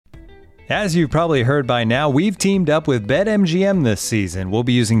As you've probably heard by now, we've teamed up with BetMGM this season. We'll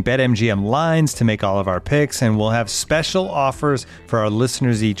be using BetMGM lines to make all of our picks, and we'll have special offers for our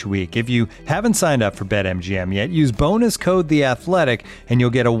listeners each week. If you haven't signed up for BetMGM yet, use bonus code The Athletic, and you'll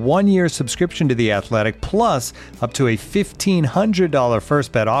get a 1-year subscription to The Athletic, plus up to a $1,500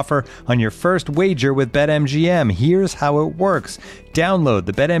 first bet offer on your first wager with BetMGM. Here's how it works. Download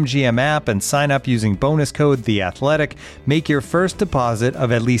the BetMGM app and sign up using bonus code The Athletic. Make your first deposit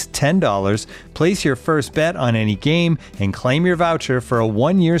of at least $10. Place your first bet on any game and claim your voucher for a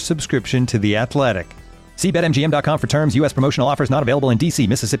 1-year subscription to The Athletic. See BetMGM.com for terms. U.S. promotional offers not available in D.C.,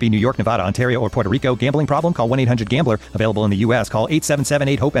 Mississippi, New York, Nevada, Ontario, or Puerto Rico. Gambling problem? Call 1-800-GAMBLER. Available in the U.S. Call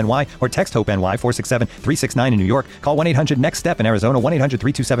 877-8-HOPE-NY or text HOPE-NY 467-369 in New York. Call 1-800-NEXT-STEP in Arizona.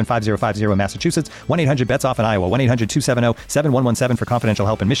 1-800-327-5050 in Massachusetts. 1-800-BETS-OFF in Iowa. 1-800-270-7117 for confidential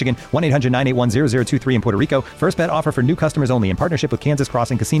help in Michigan. 1-800-981-0023 in Puerto Rico. First bet offer for new customers only in partnership with Kansas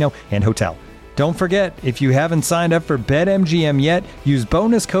Crossing Casino and Hotel. Don't forget, if you haven't signed up for BetMGM yet, use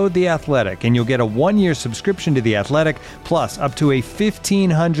bonus code The Athletic, and you'll get a 1-year subscription to The Athletic, plus up to a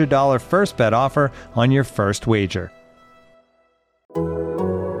 $1,500 first bet offer on your first wager.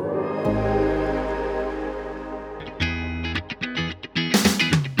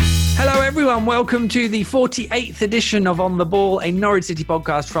 Hello everyone, welcome to the 48th edition of On the Ball, a Norwich City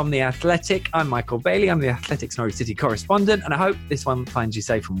podcast from The Athletic. I'm Michael Bailey, I'm The Athletic's Norwich City correspondent, and I hope this one finds you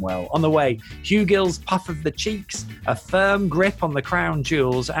safe and well. On the way, Hugill's puff of the cheeks, a firm grip on the crown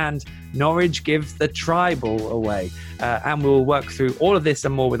jewels, and Norwich give the tribal away. And we'll work through all of this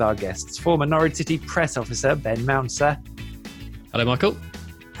and more with our guests. Former Norwich City press officer Ben Mounser. Hello, Michael.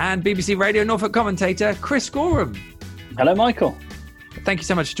 And BBC Radio Norfolk commentator Chris Gorham. Hello, Michael. Thank you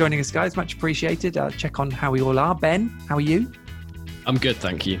so much for joining us, guys. Much appreciated. Check on how we all are. Ben, how are you? I'm good,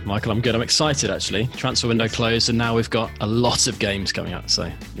 thank you. Michael, I'm good. I'm excited, actually. Transfer window closed, and now we've got a lot of games coming up.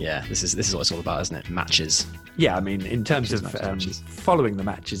 So, yeah, this is what it's all about, isn't it? Matches. Yeah, I mean, in terms of following the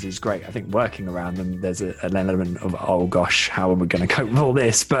matches is great. I think working around them, there's an element of, oh gosh, how are we going to cope with all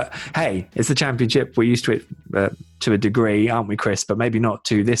this? But hey, it's the Championship. We're used to it to a degree, aren't we, Chris? But maybe not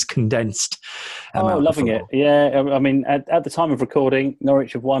to this condensed amount. Loving it. Yeah, I mean, at the time of recording,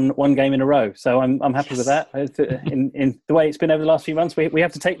 Norwich have won one game in a row. So I'm happy with that. In the way it's been over the last few months, we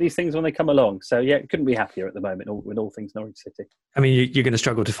have to take these things when they come along. So yeah, couldn't be happier at the moment with all things Norwich City. I mean, you're going to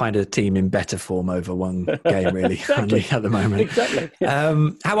struggle to find a team in better form over one game, really, exactly. At the moment. Exactly.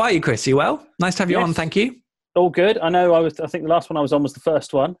 How are you, Chris? You well? Nice to have you on. Thank you. All good. I know. I think the last one I was on was the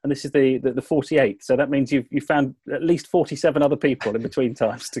first one, and this is the 48th. So that means you found at least 47 other people in between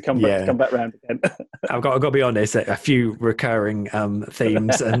times to come back round again. I've got to be honest. A few recurring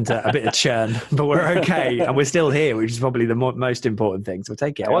themes and a bit of churn, but we're okay, and we're still here, which is probably the most important thing. So we'll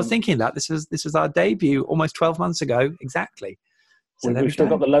take it. I was thinking that this was our debut almost 12 months ago, exactly. So we've still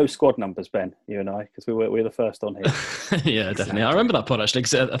got the low squad numbers, Ben, you and I, because we're the first on here. Yeah, definitely. I remember that pod actually,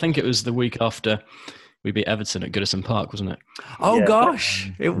 because I think it was the week after we beat Everton at Goodison Park, wasn't it? Oh, yeah.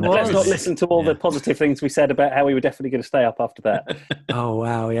 Gosh, it was. Let's not listen to all the positive things we said about how we were definitely going to stay up after that. Oh,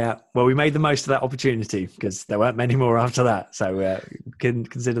 wow, yeah. Well, we made the most of that opportunity because there weren't many more after that. So can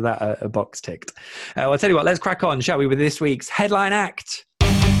consider that a box ticked. Well, I'll tell you what, let's crack on, shall we, with this week's Headline Act.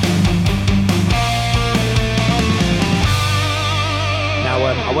 Now,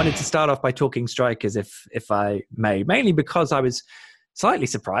 I wanted to start off by talking strikers, if I may, mainly because I was slightly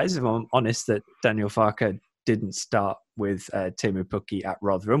surprised, if I'm honest, that Daniel Farke didn't start with Teemu Pukki at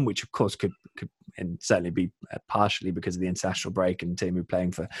Rotherham, which of course could and certainly be partially because of the international break and Teemu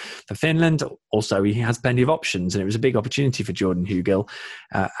playing for Finland. Also, he has plenty of options, and it was a big opportunity for Jordan Hugill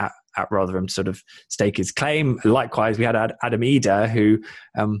at Rotherham to sort of stake his claim. Likewise, we had Adam Eder, who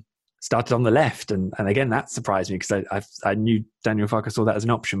started on the left, and again that surprised me because I knew Daniel Farke saw that as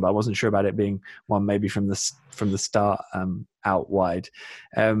an option, but I wasn't sure about it being one maybe from the start out wide.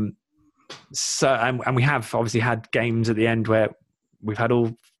 So and we have obviously had games at the end where we've had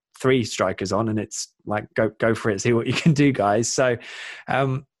all three strikers on, and it's like go for it, see what you can do, guys. So I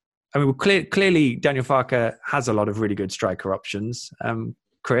mean, clearly Daniel Farke has a lot of really good striker options,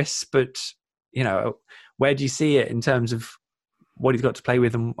 Chris, but you know, where do you see it in terms of what he's got to play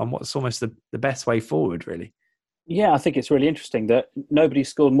with and what's almost the best way forward, really? Yeah, I think it's really interesting that nobody's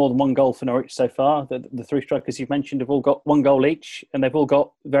scored more than one goal for Norwich so far. The three strikers you've mentioned have all got one goal each, and they've all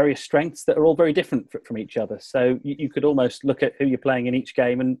got various strengths that are all very different from each other. So you could almost look at who you're playing in each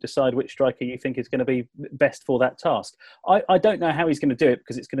game and decide which striker you think is going to be best for that task. I don't know how he's going to do it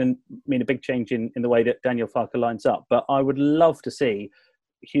because it's going to mean a big change in the way that Daniel Farke lines up, but I would love to see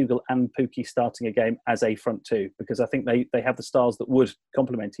Hugill and Pukki starting a game as a front two, because I think they have the styles that would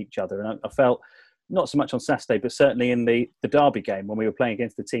complement each other. And I felt not so much on Saturday, but certainly in the Derby game when we were playing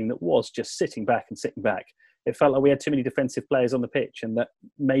against a team that was just sitting back. It felt like we had too many defensive players on the pitch, and that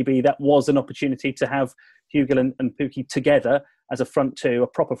maybe that was an opportunity to have Hugill and Pukki together as a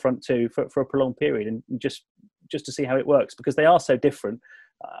proper front two for a prolonged period, and just to see how it works, because they are so different.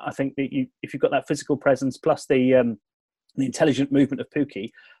 I think that if you've got that physical presence plus the intelligent movement of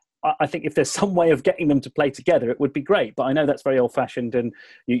Pukki, I think if there's some way of getting them to play together, it would be great. But I know that's very old-fashioned, and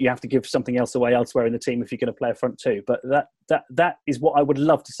you have to give something else away elsewhere in the team if you're going to play a front two. But that is what I would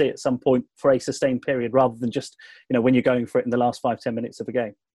love to see at some point for a sustained period, rather than just when you're going for it in the last 5-10 minutes of a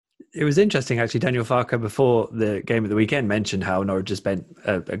game. It was interesting, actually. Daniel Farke, before the game of the weekend, mentioned how Norwich has spent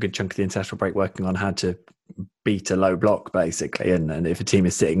a good chunk of the international break working on how to beat a low block, basically, and if a team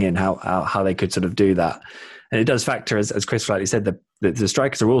is sitting in, how they could sort of do that. And it does factor, as Chris rightly said, the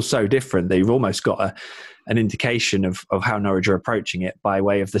strikers are all so different. They've almost got an indication of how Norwich are approaching it by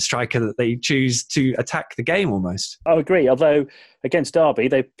way of the striker that they choose to attack the game almost. I agree, although against Derby,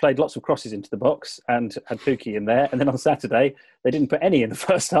 they played lots of crosses into the box and had Pukki in there. And then on Saturday, they didn't put any in the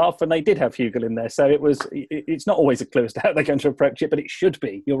first half, and they did have Hugill in there. So it's not always a clue as to how they're going to approach it, but it should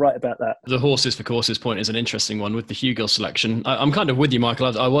be. You're right about that. The horses for courses point is an interesting one with the Hugill selection. I'm kind of with you, Michael.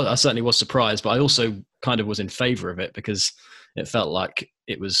 I certainly was surprised, but I also kind of was in favour of it, because it felt like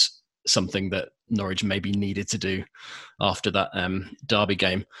it was something that Norwich maybe needed to do after that Derby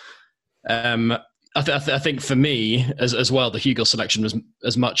game. I think for me as well, the Hugill selection was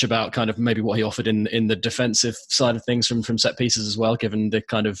as much about kind of maybe what he offered in the defensive side of things from set pieces as well, given the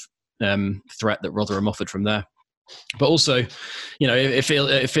kind of threat that Rotherham offered from there. But also,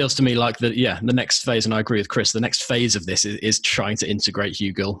 it feels to me like the next phase, and I agree with Chris, the next phase of this is trying to integrate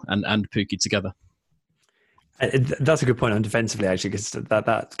Hugill and Pukki together. That's a good point on defensively, actually, because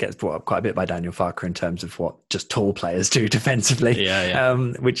that gets brought up quite a bit by Daniel Farke in terms of what just tall players do defensively,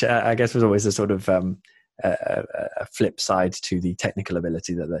 which I guess was always a sort of a flip side to the technical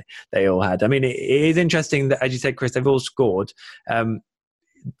ability that they all had. I mean, it is interesting that, as you said, Chris, they've all scored. They've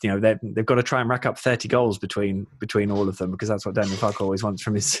got to try and rack up 30 goals between all of them, because that's what Daniel Farke always wants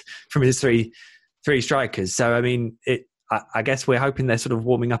from his three strikers. So, I mean, I guess we're hoping they're sort of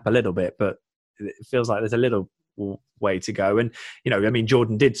warming up a little bit, but it feels like there's a little way to go. And,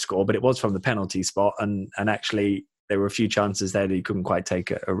 Jordan did score, but it was from the penalty spot. And actually, there were a few chances there that he couldn't quite take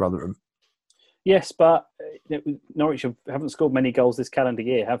at Rotherham. Yes, but Norwich haven't scored many goals this calendar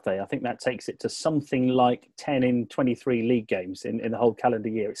year, have they? I think that takes it to something like 10 in 23 league games in the whole calendar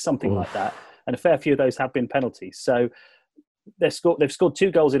year. It's something like that. And a fair few of those have been penalties. So they've scored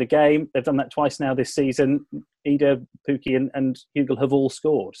 2 goals in a game. They've done that twice now this season. Ida, Pukki and Hugill have all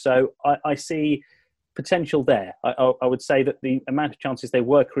scored. So I see potential there. I would say that the amount of chances they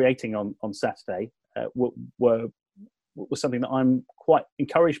were creating on Saturday was something that I'm quite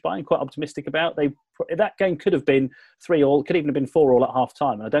encouraged by and quite optimistic about. That game could have been 3-3, could even have been 4-4 at half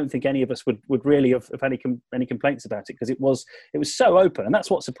time. And I don't think any of us would really have any complaints about it, because it was so open. And that's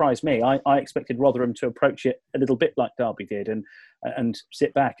what surprised me. I expected Rotherham to approach it a little bit like Derby did and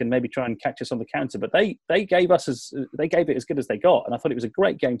sit back and maybe try and catch us on the counter. But they gave it as good as they got. And I thought it was a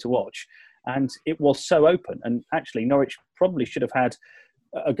great game to watch. And it was so open. And actually, Norwich probably should have had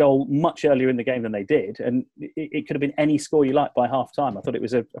a goal much earlier in the game than they did, and it could have been any score you like by half time. I thought it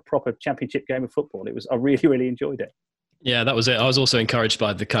was a proper championship game of football. I really, really enjoyed it. Yeah, that was it. I was also encouraged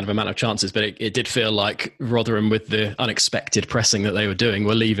by the kind of amount of chances, but it did feel like Rotherham, with the unexpected pressing that they were doing,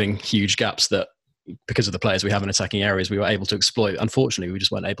 were leaving huge gaps that, because of the players we have in attacking areas, we were able to exploit. Unfortunately, we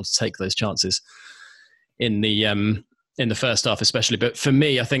just weren't able to take those chances in the first half especially. But for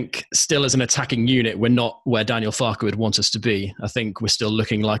me, I think still as an attacking unit, we're not where Daniel Farke would want us to be. I think we're still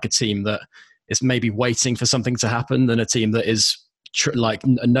looking like a team that is maybe waiting for something to happen than a team that is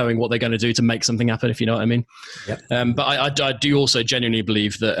knowing what they're going to do to make something happen, if you know what I mean. Yep. But I do also genuinely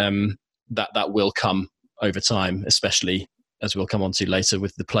believe that that will come over time, especially as we'll come on to later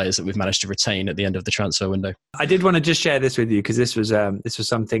with the players that we've managed to retain at the end of the transfer window. I did want to just share this with you, because this was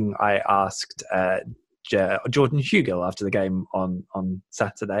something I asked Jordan Hugill after the game on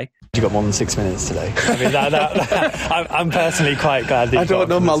Saturday. You got more than 6 minutes today. I mean, I'm personally quite glad. I don't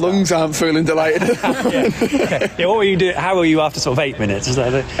know. My lungs aren't feeling delighted. Yeah. What were you doing? How were you after sort of 8 minutes? Was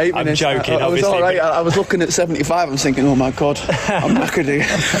that 8 minutes. I'm joking. I was all right. I was looking at 75. I was thinking, oh my God, I'm knackered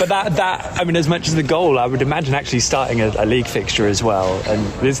again. But that I mean, as much as the goal, I would imagine actually starting a league fixture as well. And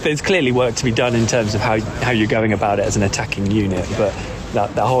there's clearly work to be done in terms of how you're going about it as an attacking unit, but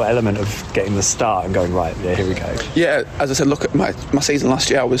that whole element of getting the start and going, right, yeah, here we go. Yeah, as I said, look at my season last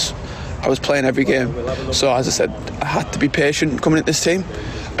year. I was playing every game. So as I said, I had to be patient coming at this team.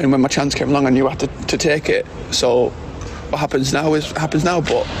 And when my chance came along, I knew I had to take it. So what happens now happens now.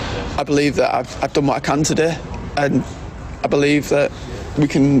 But I believe that I've done what I can today, and I believe that we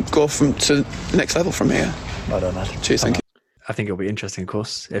can go to the next level from here. Well done, man. Cheers, thank you. I think it'll be interesting, of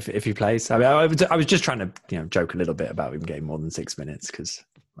course, if he plays. I mean, I was just trying to joke a little bit about him getting more than 6 minutes because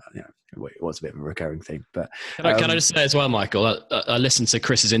it was a bit of a recurring theme. But can I just say as well, Michael, I listened to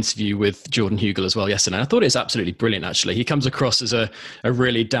Chris's interview with Jordan Hugill as well yesterday. And I thought it was absolutely brilliant, actually. He comes across as a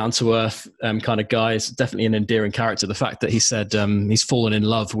really down-to-earth kind of guy. It's definitely an endearing character. The fact that he said he's fallen in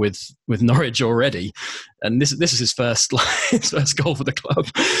love with Norwich already. And this is his first goal for the club.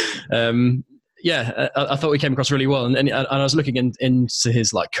 I thought we came across really well, and I was looking into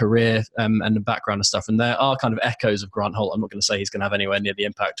his career and the background and stuff, and there are kind of echoes of Grant Holt. I'm not going to say he's going to have anywhere near the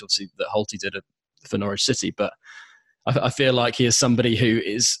impact, obviously, that Holty did for Norwich City, but I feel like he is somebody who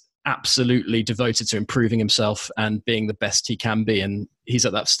is absolutely devoted to improving himself and being the best he can be, and he's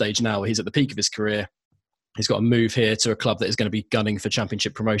at that stage now where he's at the peak of his career. He's got to move here to a club that is going to be gunning for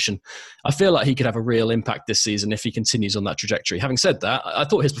championship promotion. I feel like he could have a real impact this season if he continues on that trajectory. Having said that, I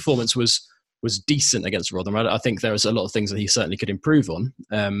thought his performance was decent against Rotherham. I think there was a lot of things that he certainly could improve on.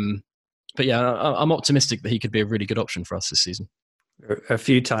 But yeah, I'm optimistic that he could be a really good option for us this season. A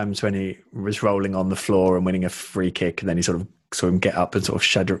few times when he was rolling on the floor and winning a free kick, and then he sort of saw him get up and sort of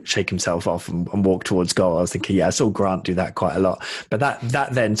shake himself off and walk towards goal, I was thinking, I saw Grant do that quite a lot. But that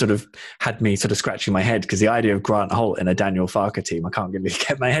then sort of had me sort of scratching my head, because the idea of Grant Holt in a Daniel Farke team, I can't really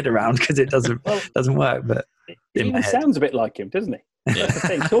get my head around because it doesn't work. But he even sounds a bit like him, doesn't he? That's the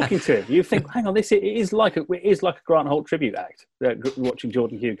thing. Talking to him, you think, hang on, it is like a Grant Holt tribute act. Watching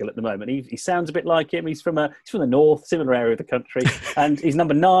Jordan Hugill at the moment, he sounds a bit like him. He's from the north, similar area of the country, and he's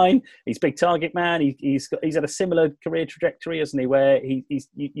number 9. He's big target man. He's had a similar career trajectory, hasn't he? Where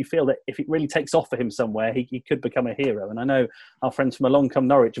you feel that if it really takes off for him somewhere, he could become a hero. And I know our friends from Along Come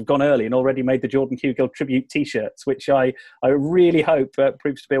Norwich have gone early and already made the Jordan Hugill tribute T-shirts, which I really hope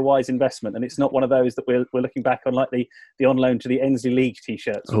proves to be a wise investment, and it's not one of those that we're looking back on like the on loan to the Ensley League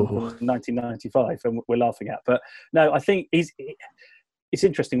T-shirts from 1995 and we're laughing at. But no, I think it's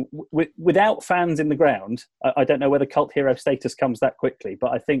interesting. Without fans in the ground, I don't know whether cult hero status comes that quickly,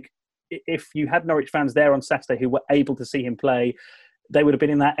 but I think if you had Norwich fans there on Saturday who were able to see him play, they would have been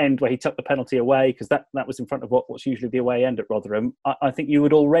in that end where he took the penalty away, because that was in front of what's usually the away end at Rotherham. I think you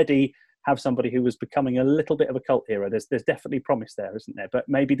would already have somebody who was becoming a little bit of a cult hero. There's definitely promise there, isn't there? But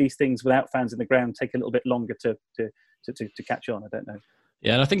maybe these things without fans in the ground take a little bit longer to catch on. I don't know.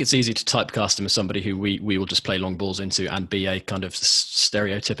 Yeah, and I think it's easy to typecast him as somebody who we will just play long balls into and be a kind of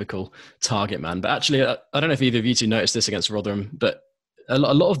stereotypical target man. But actually, I don't know if either of you two noticed this against Rotherham, but a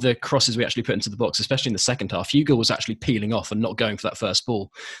lot of the crosses we actually put into the box, especially in the second half, Hugill was actually peeling off and not going for that first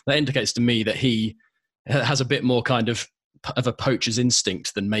ball. That indicates to me that he has a bit more kind of a poacher's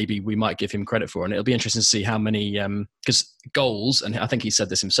instinct than maybe we might give him credit for. And it'll be interesting to see how many, because goals, and I think he said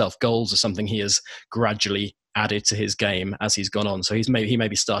this himself, goals are something he has gradually added to his game as he's gone on. So he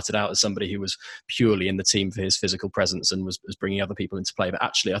maybe started out as somebody who was purely in the team for his physical presence and was bringing other people into play. But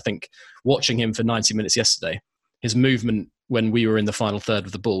actually, I think watching him for 90 minutes yesterday, his movement when we were in the final third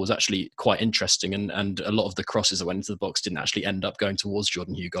of the ball was actually quite interesting. And a lot of the crosses that went into the box didn't actually end up going towards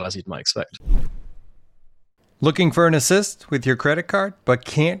Jordan Hugill, as you might expect. Looking for an assist with your credit card, but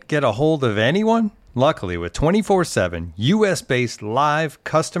can't get a hold of anyone? Luckily, with 24/7 US-based live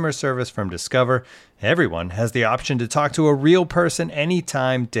customer service from Discover, everyone has the option to talk to a real person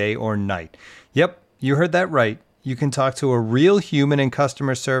anytime, day or night. Yep, you heard that right. You can talk to a real human in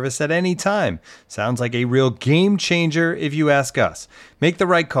customer service at any time. Sounds like a real game changer if you ask us. Make the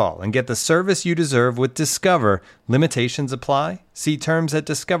right call and get the service you deserve with Discover. Limitations apply. See terms at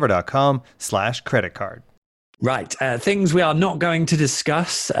discover.com/creditcard. Right. Things we are not going to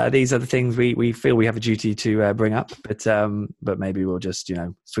discuss. These are the things we feel we have a duty to bring up, but maybe we'll just,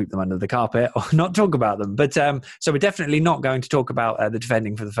 sweep them under the carpet or not talk about them. But so we're definitely not going to talk about the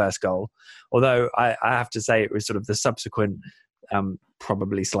defending for the first goal. Although I have to say it was sort of the subsequent,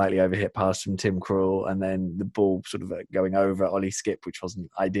 probably slightly overhit pass from Tim Krul, and then the ball sort of going over Ollie Skip, which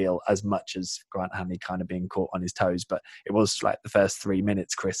wasn't ideal as much as Grant Hanley kind of being caught on his toes. But it was like the first 3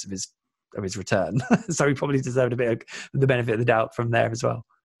 minutes, Chris, of his return. So he probably deserved a bit of the benefit of the doubt from there as well.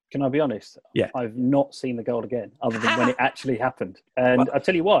 Can I be honest? Yeah. I've not seen the goal again, other than when it actually happened. And I'll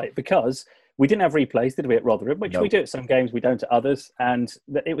tell you why. Because we didn't have replays, did we, at Rotherham? Which we do at some games, we don't at others. And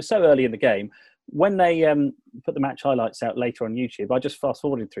it was so early in the game. When they put the match highlights out later on YouTube, I just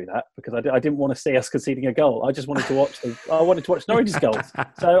fast-forwarded through that because I didn't want to see us conceding a goal. I just wanted to watch Norwich's goals.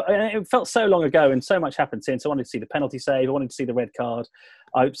 So it felt so long ago and so much happened since. I wanted to see the penalty save. I wanted to see the red card.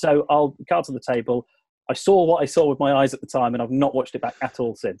 So I'll cards on the table. I saw what I saw with my eyes at the time, and I've not watched it back at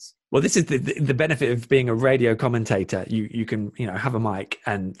all since. Well, this is the benefit of being a radio commentator. You can have a mic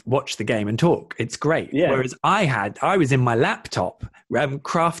and watch the game and talk. It's great. Yeah. Whereas I was in my laptop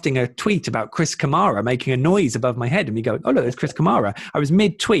crafting a tweet about Chris Kamara making a noise above my head, and me going, "Oh look, there's Chris Kamara." I was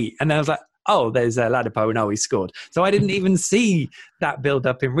mid-tweet, and then I was like, "Oh, there's Ladapo, and he scored." So I didn't even see that build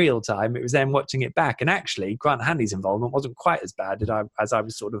up in real time. It was then watching it back, and actually, Grant Hanley's involvement wasn't quite as bad as I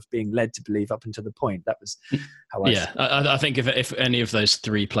was sort of being led to believe up until the point. That was how I. Yeah, I think if any of those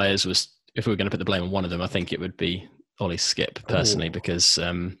three players if we were going to put the blame on one of them, I think it would be Ollie Skipp personally, because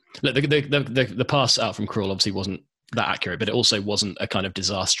look, the pass out from Krul obviously wasn't that accurate, but it also wasn't a kind of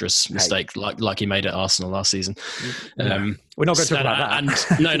disastrous mistake like he made at Arsenal last season. We're not going to talk about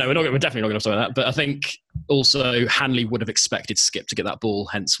that. And no, we're definitely not going to talk about that. But I think also Hanley would have expected Skipp to get that ball,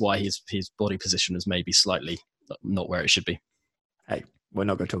 hence why his body position was maybe slightly not where it should be. Hey, we're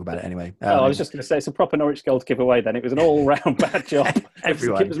not going to talk about it anyway. I was just going to say, it's a proper Norwich goal to give away then. It was an all-round bad job.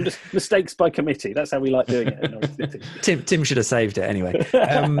 Everyone. It was just mistakes by committee. That's how we like doing it. Tim should have saved it anyway.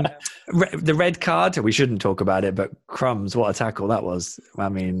 The red card, we shouldn't talk about it, but crumbs, what a tackle that was. I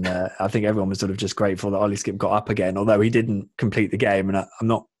mean, I think everyone was sort of just grateful that Ollie Skipp got up again, although he didn't complete the game. And I'm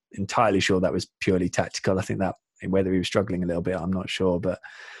not entirely sure that was purely tactical. I think that whether he was struggling a little bit, I'm not sure. But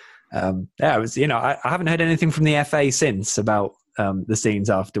it was, I haven't heard anything from the FA since about the scenes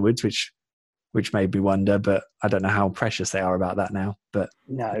afterwards, which made me wonder, but I don't know how precious they are about that now. But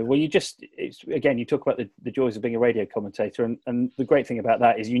no, well, you talk about the joys of being a radio commentator, and the great thing about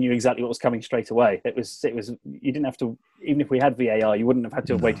that is you knew exactly what was coming straight away. It was you didn't have to, even if we had VAR, you wouldn't have had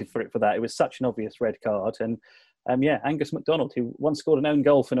to have waited for that. It was such an obvious red card. And Angus MacDonald, who once scored an own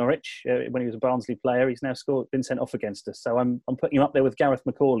goal for Norwich when he was a Barnsley player, he's now been sent off against us. So I'm putting him up there with Gareth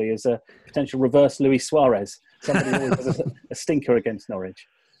McCauley as a potential reverse Luis Suarez, somebody who always has a stinker against Norwich.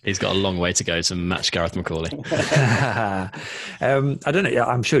 He's got a long way to go to match Gareth McCauley. I don't know.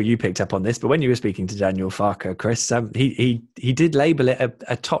 I'm sure you picked up on this, but when you were speaking to Daniel Farke, Chris, he did label it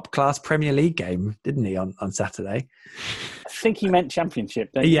a top-class Premier League game, didn't he, on Saturday? I think he meant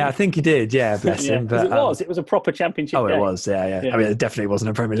Championship, don't you? Yeah, I think he did. Yeah, bless him. But it was a proper Championship game. It was. Yeah. I mean, it definitely wasn't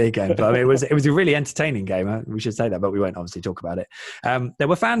a Premier League game, but I mean, it was a really entertaining game. We should say that, but we won't obviously talk about it. There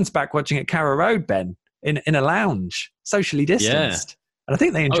were fans back watching at Carrow Road, Ben, in a lounge, socially distanced. Yeah. And I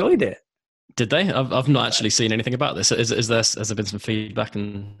think they enjoyed it. Did they? I've not actually seen anything about this. Has there been some feedback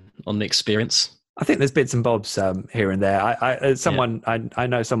on the experience? I think there's bits and bobs here and there. I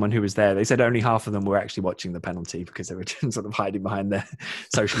know someone who was there. They said only half of them were actually watching the penalty because they were sort of hiding behind their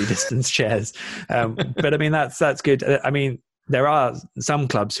socially distanced chairs. But I mean, that's good. I mean, there are some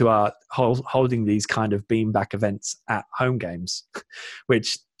clubs who are holding these kind of beam-back events at home games,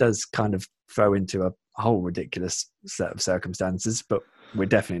 which does kind of throw into a whole ridiculous set of circumstances, but we're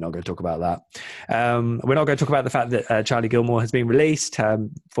definitely not going to talk about that. We're not going to talk about the fact that Charlie Gilmore has been released.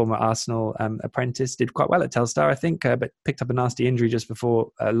 Former Arsenal apprentice, did quite well at Telstar, I think, but picked up a nasty injury just before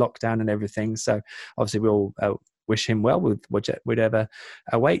lockdown and everything. So obviously we'll wish him well with whatever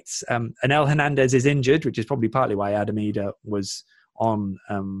awaits. Anel Hernandez is injured, which is probably partly why Adam Eder was on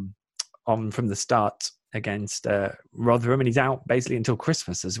from the start against Rotherham, and he's out basically until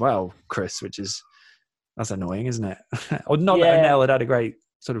Christmas as well, Chris, that's annoying, isn't it? Or not that Anel had a great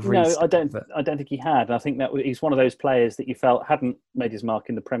sort of restart. No, I don't think he had. I think that he's one of those players that you felt hadn't made his mark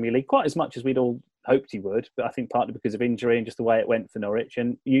in the Premier League quite as much as we'd all hoped he would, but I think partly because of injury and just the way it went for Norwich.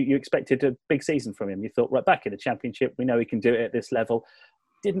 And you expected a big season from him. You thought, right, back in the Championship, we know he can do it at this level.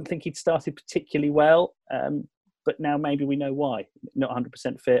 Didn't think he'd started particularly well, but now maybe we know why. Not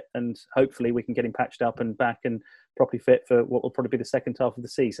 100% fit, and hopefully we can get him patched up and back and properly fit for what will probably be the second half of the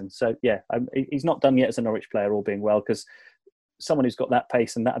season. So, he's not done yet as a Norwich player, all being well, because someone who's got that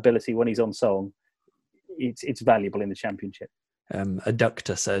pace and that ability when he's on song, it's valuable in the Championship.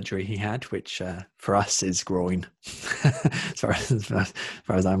 Adductor surgery he had, which for us is groin, as far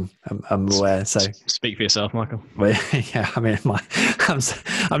as I'm aware. So speak for yourself, Michael. Well, yeah, I mean,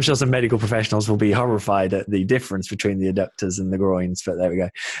 I'm sure some medical professionals will be horrified at the difference between the adductors and the groins, but there we go.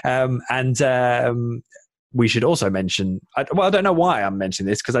 We should also mention, I don't know why I'm mentioning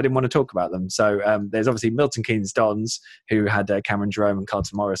this because I didn't want to talk about them. So there's obviously Milton Keynes Dons, who had Cameron Jerome and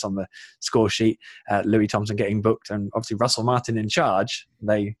Carlton Morris on the score sheet, Louis Thompson getting booked, and obviously Russell Martin in charge.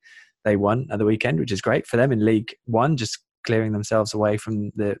 They won at the weekend, which is great for them in League One, just clearing themselves away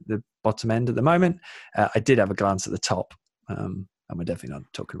from the bottom end at the moment. I did have a glance at the top, and we're definitely not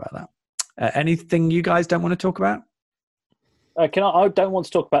talking about that. Anything you guys don't want to talk about? I don't want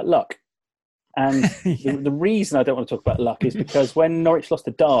to talk about luck. And the reason I don't want to talk about luck is because when Norwich lost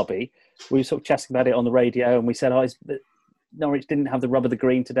to Derby, we were sort of chatting about it on the radio, and we said, Norwich didn't have the rub of the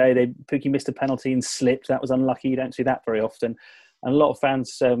green today. Pukki missed a penalty and slipped. That was unlucky. You don't see that very often. And a lot of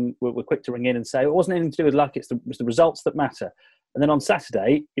fans were quick to ring in and say, it wasn't anything to do with luck, it was the results that matter. And then on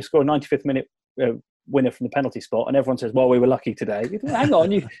Saturday, you score a 95th minute winner from the penalty spot, and everyone says, well, we were lucky today. Hang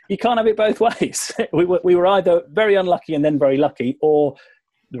on, you can't have it both ways. We were either very unlucky and then very lucky, or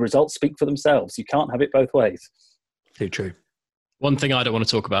the results speak for themselves. You can't have it both ways. Too true. One thing I don't want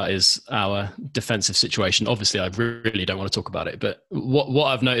to talk about is our defensive situation. Obviously, I really don't want to talk about it. But what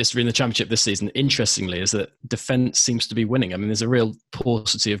I've noticed in the Championship this season, interestingly, is that defence seems to be winning. I mean, there's a real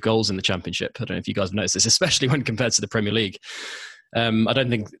paucity of goals in the Championship. I don't know if you guys have noticed this, especially when compared to the Premier League. I don't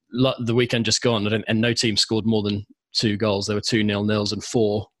think the weekend just gone, and no team scored more than 2 goals. There were 2 0-0s and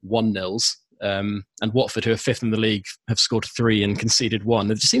 4 1-0s. And Watford, who are 5th in the league, have scored 3 and conceded 1.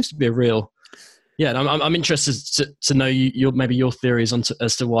 There just seems to be a real... Yeah, I'm interested to know maybe your theories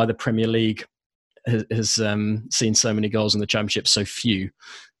as to why the Premier League has seen so many goals in the Championship, so few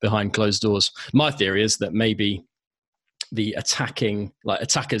behind closed doors. My theory is that maybe the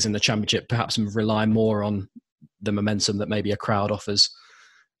attackers in the Championship perhaps rely more on the momentum that maybe a crowd offers,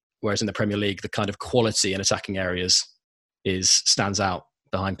 whereas in the Premier League, the kind of quality in attacking areas stands out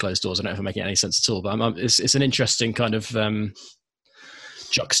behind closed doors. I don't know if I'm making any sense at all, but it's an interesting kind of...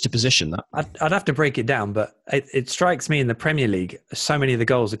 juxtaposition that. I'd have to break it down, but it strikes me in the Premier League, so many of the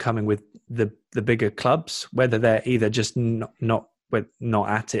goals are coming with the bigger clubs, whether they're either just not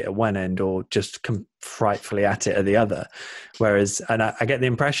at it at one end or just frightfully at it at the other. Whereas, and I get the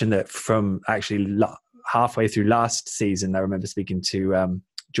impression that from actually halfway through last season, I remember speaking to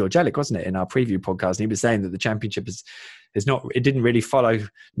George Ellick, wasn't it, in our preview podcast, and he was saying that the Championship it didn't really follow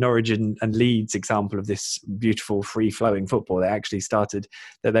Norwich and Leeds' example of this beautiful free-flowing football. They actually started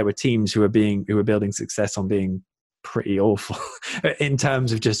that there were teams who were building success on being pretty awful in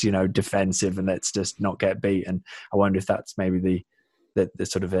terms of just, defensive and let's just not get beat. And I wonder if that's maybe the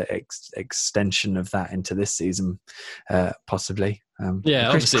sort of extension of that into this season, possibly.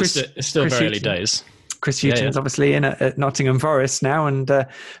 Obviously it's still very early days. Chris Hughton's obviously in at Nottingham Forest now, and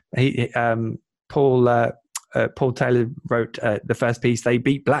Paul Taylor wrote the first piece. They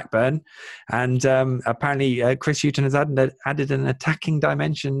beat Blackburn, and apparently Chris Hughton has added an attacking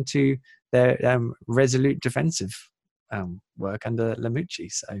dimension to their resolute defensive work under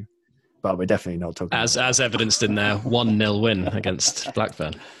Lamucci. So, but we're definitely not talking as evidenced in their 1-0 win against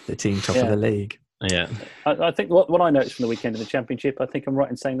Blackburn, the team top of the league. Yeah, I think what I noticed from the weekend of the Championship, I think I'm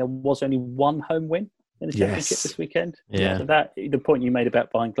right in saying there was only 1 home win in the Championship this weekend. Yeah. So that the point you made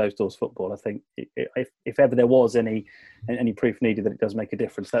about behind closed doors football, I think if ever there was any proof needed that it does make a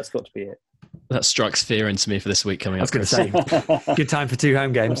difference, that's got to be it. That strikes fear into me for this week coming up. I was going to say, good time for 2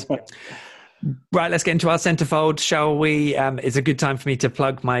 home games. Right, let's get into our centrefold, shall we? It's a good time for me to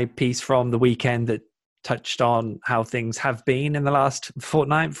plug my piece from the weekend that touched on how things have been in the last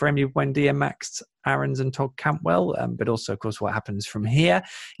fortnight for Emi Buendia, Max Aarons and Todd Cantwell, but also, of course, what happens from here.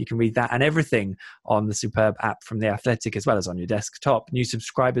 You can read that and everything on the superb app from The Athletic, as well as on your desktop. New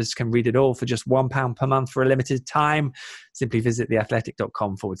subscribers can read it all for just £1 per month for a limited time. Simply visit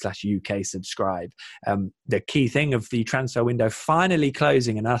theathletic.com/UK subscribe. The key thing of the transfer window finally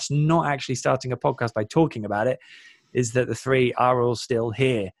closing and us not actually starting a podcast by talking about it is that the 3 are all still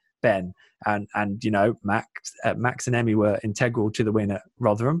here, Ben. And Max and Emi were integral to the win at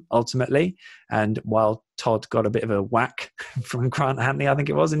Rotherham, ultimately. And while Todd got a bit of a whack from Grant Hanley, I think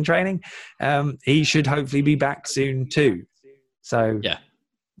it was, in training, he should hopefully be back soon too. So,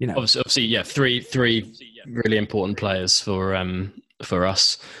 obviously, three really important players for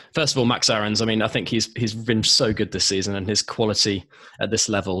us. First of all, Max Aarons. I mean, I think he's been so good this season, and his quality at this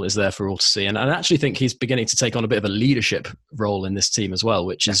level is there for all to see. And I actually think he's beginning to take on a bit of a leadership role in this team as well,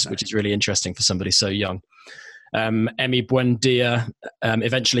 which is really interesting for somebody so young. Emi Buendia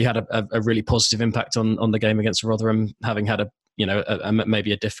eventually had a really positive impact on the game against Rotherham, having had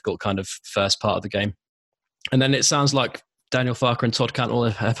maybe a difficult kind of first part of the game. And then it sounds like Daniel Farke and Todd Cantwell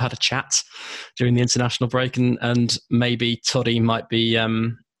have had a chat during the international break, and maybe Toddy might be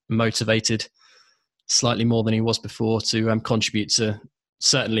motivated slightly more than he was before to contribute to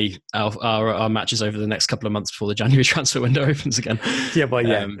certainly our matches over the next couple of months before the January transfer window opens again.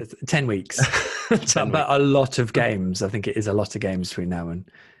 10 weeks. But a lot of games. I think it is a lot of games between now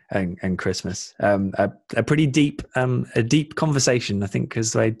and Christmas. A pretty deep conversation, I think,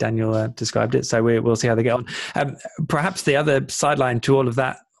 is the way Daniel described it. So we'll see how they get on. Perhaps the other sideline to all of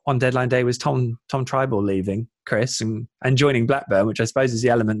that on deadline day was Tom Trybull leaving, Chris, and joining Blackburn, which I suppose is the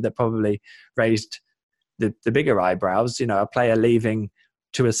element that probably raised the bigger eyebrows. A player leaving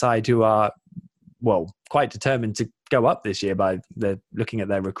to a side who are, quite determined to go up this year by looking at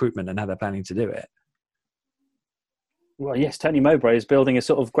their recruitment and how they're planning to do it. Well, yes, Tony Mowbray is building a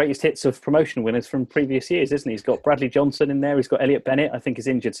sort of greatest hits of promotion winners from previous years, isn't he? He's got Bradley Johnson in there. He's got Elliot Bennett. I think he's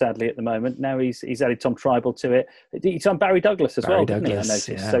injured, sadly, at the moment. Now he's added Tom Tribal to it. He's done Barry Douglas as well, didn't he? I noticed.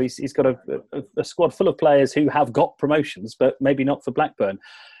 Yeah. So he's got a squad full of players who have got promotions, but maybe not for Blackburn.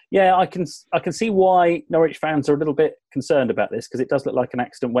 Yeah, I can see why Norwich fans are a little bit concerned about this, because it does look like an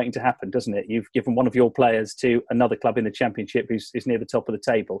accident waiting to happen, doesn't it? You've given one of your players to another club in the Championship who's near the top of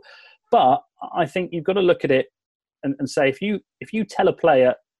the table. But I think you've got to look at it and say, if you tell a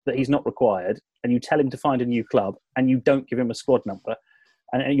player that he's not required and you tell him to find a new club and you don't give him a squad number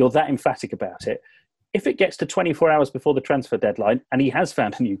and you're that emphatic about it, if it gets to 24 hours before the transfer deadline and he has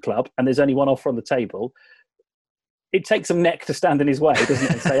found a new club and there's only one offer on the table, it takes some neck to stand in his way, doesn't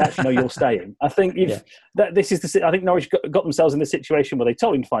it? And say, actually, no, you're staying. I think I think Norwich got themselves in the situation where they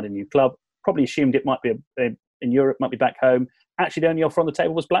told him to find a new club, probably assumed it might be in Europe, might be back home. Actually, the only offer on the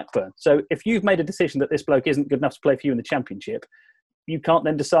table was Blackburn. So if you've made a decision that this bloke isn't good enough to play for you in the Championship, you can't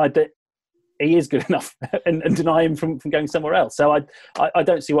then decide that he is good enough and deny him from going somewhere else. So I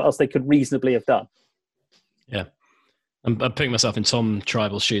don't see what else they could reasonably have done. Yeah. I'm putting myself in Tom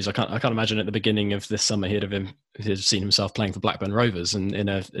Tribal's shoes. I can't imagine at the beginning of this summer he'd have seen himself playing for Blackburn Rovers and in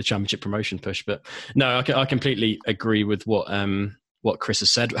a Championship promotion push. But no, I completely agree with what Chris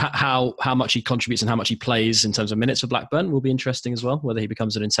has said. How much he contributes and how much he plays in terms of minutes for Blackburn will be interesting as well, whether he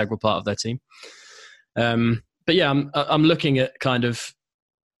becomes an integral part of their team. But yeah, I'm looking at kind of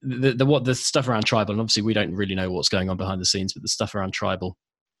the stuff around Tribal, and obviously we don't really know what's going on behind the scenes, but the stuff around Tribal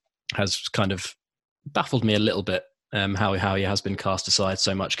has kind of baffled me a little bit. How he has been cast aside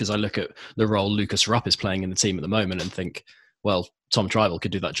so much, because I look at the role Lucas Rupp is playing in the team at the moment and think, well, Tom Tribal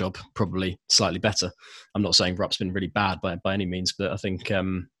could do that job probably slightly better. I'm not saying Rupp's been really bad by any means, but I think,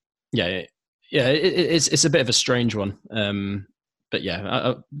 it's a bit of a strange one. But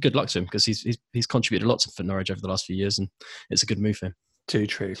yeah, good luck to him, because he's contributed lots for Norwich over the last few years, and it's a good move for him. Too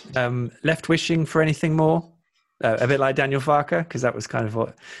true. Left wishing for anything more? A bit like Daniel Farke, because that was kind of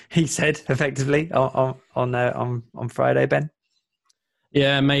what he said effectively on Friday, Ben.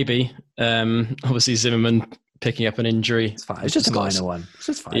 Yeah, maybe. Obviously, Zimmerman picking up an injury. It's fine. It's just a minor one. It's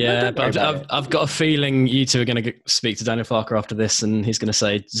just fine. Yeah, but I've got a feeling you two are going to speak to Daniel Farke after this, and he's going to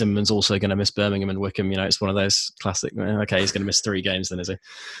say Zimmerman's also going to miss Birmingham and Wycombe. You know, it's one of those classic. Okay, he's going to miss 3 games then, is he?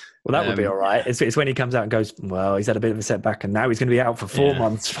 Well, that would be all right. It's when he comes out and goes, well, he's had a bit of a setback, and now he's going to be out for 4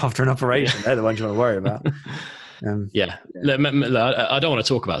 months after an operation. They're the ones you want to worry about. I don't want to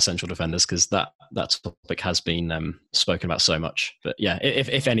talk about central defenders, because that topic has been spoken about so much. But yeah,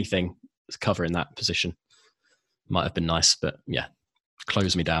 if anything, covering that position might have been nice. But yeah,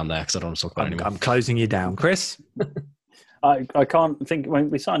 close me down there, because I don't want to talk about it anymore. I'm closing you down, Chris. I can't think,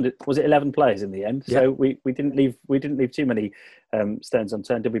 when we signed it, was it 11 players in the end? Yeah. So we didn't leave too many stones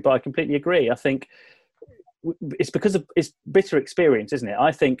unturned, did we? But I completely agree. I think it's because of it's bitter experience, isn't it?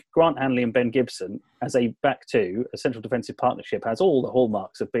 I think Grant Hanley and Ben Gibson as a back two, a central defensive partnership, has all the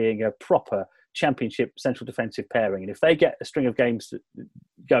hallmarks of being a proper Championship central defensive pairing. And if they get a string of games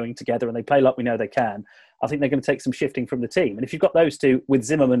going together and they play like we know they can, I think they're going to take some shifting from the team. And if you've got those two with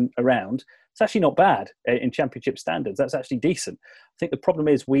Zimmerman around, it's actually not bad in Championship standards. That's actually decent. I think the problem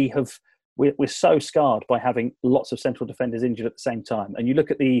is we're so scarred by having lots of central defenders injured at the same time. And you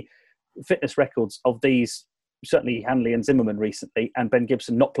look at the fitness records of these, certainly Hanley and Zimmerman recently, and Ben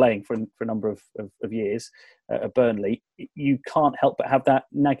Gibson not playing for a number of years at Burnley, you can't help but have that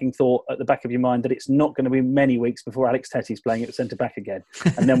nagging thought at the back of your mind that it's not going to be many weeks before Alex Tetty's playing at centre-back again.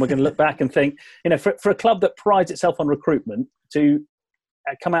 And then we're going to look back and think, for a club that prides itself on recruitment, to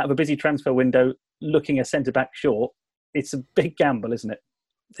come out of a busy transfer window looking a centre-back short, it's a big gamble, isn't it?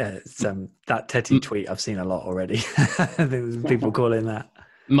 It's, that Tetty tweet I've seen a lot already. There was people calling that.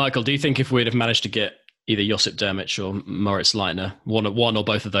 Michael, do you think if we'd have managed to get either Josip Dermic or Moritz Leitner, one or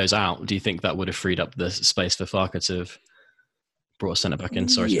both of those out, do you think that would have freed up the space for Farke to have brought a centre back in?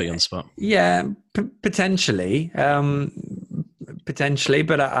 Sorry to put you on the spot. Yeah, potentially. Potentially,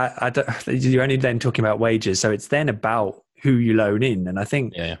 but I don't, you're only then talking about wages, so it's then about who you loan in. And I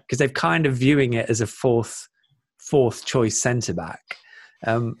think because they've kind of viewing it as a fourth choice centre back.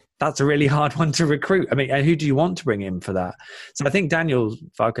 That's a really hard one to recruit. I mean, who do you want to bring in for that? So I think Daniel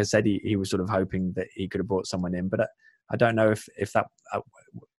Farke said he was sort of hoping that he could have brought someone in, but I don't know if that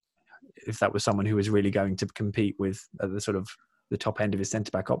was someone who was really going to compete with the sort of the top end of his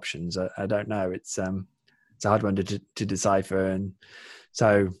centre-back options. I don't know. It's a hard one to decipher, and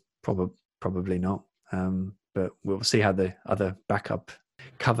so probably not. But we'll see how the other backup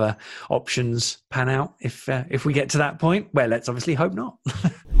cover options pan out if we get to that point. Well, let's obviously hope not.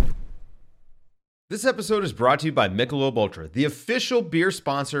 This episode is brought to you by Michelob Ultra, the official beer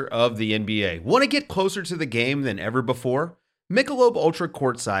sponsor of the NBA. Want to get closer to the game than ever before? Michelob Ultra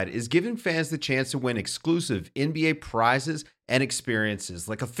Courtside is giving fans the chance to win exclusive NBA prizes and experiences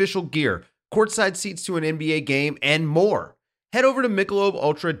like official gear, courtside seats to an NBA game, and more. Head over to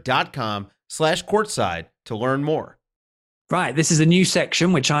MichelobUltra.com/courtside to learn more. Right, this is a new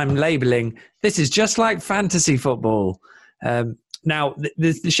section which I'm labeling, this is just like fantasy football. Now,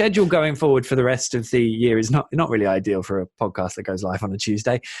 the schedule going forward for the rest of the year is not really ideal for a podcast that goes live on a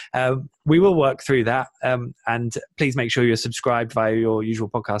Tuesday. We will work through that, and please make sure you're subscribed via your usual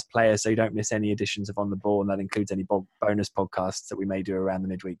podcast player so you don't miss any editions of On the Ball, and that includes any bonus podcasts that we may do around the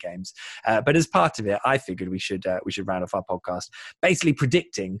midweek games. But as part of it, I figured we should round off our podcast basically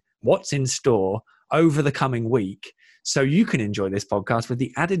predicting what's in store over the coming week, so you can enjoy this podcast with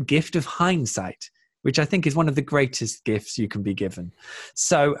the added gift of hindsight, which I think is one of the greatest gifts you can be given.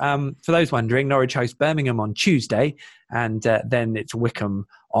 So for those wondering, Norwich host Birmingham on Tuesday, and then it's Wycombe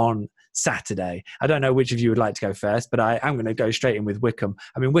on Saturday. I don't know which of you would like to go first, but I'm going to go straight in with Wycombe.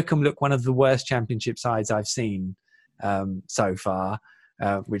 I mean, Wycombe look one of the worst Championship sides I've seen so far,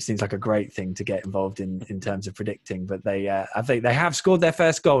 which seems like a great thing to get involved in terms of predicting. But they have scored their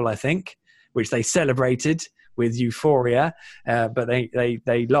first goal, I think, which they celebrated with euphoria, but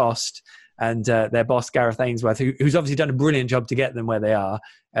they lost. And their boss, Gareth Ainsworth, who's obviously done a brilliant job to get them where they are,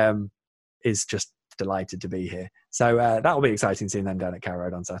 is just delighted to be here. So that will be exciting seeing them down at Carrow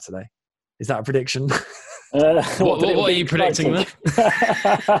Road on Saturday. Is that a prediction? What are you predicting there?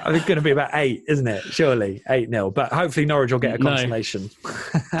 I think it's going to be about 8, isn't it? Surely 8-0. But hopefully Norwich will get a consolation.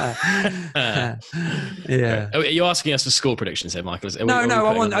 Yeah. Are you asking us for score predictions here, Michael?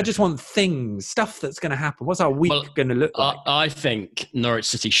 I just want stuff that's going to happen. What's our week going to look like? I think Norwich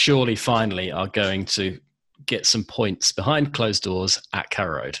City surely finally are going to get some points behind closed doors at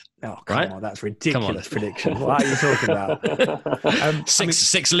Carrow Road. Oh, come on, that's ridiculous prediction. What are you talking about?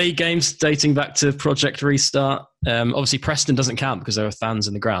 Six league games dating back to Project Restart. Obviously, Preston doesn't count because there are fans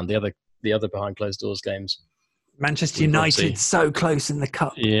in the ground. The other behind closed doors games. Manchester United, so close in the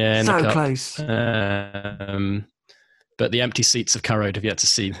cup. Yeah, so close. But the empty seats of Carrow Road have yet to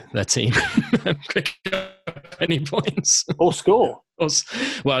see their team pick up any points or score.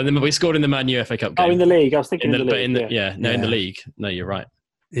 Well, we scored in the Man U FA Cup game. Oh, in the league. I was thinking in the league. In the league. No, you're right.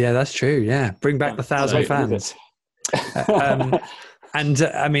 Yeah, that's true. Yeah, bring back the 1,000 fans. And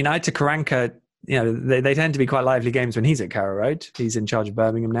I mean, Aitor Karanka, they tend to be quite lively games when he's at Carrow Road. He's in charge of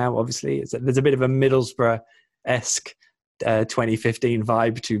Birmingham now, obviously. There's a bit of a Middlesbrough-esque 2015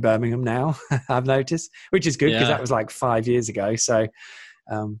 vibe to Birmingham now, I've noticed, which is good because that was like 5 years ago. So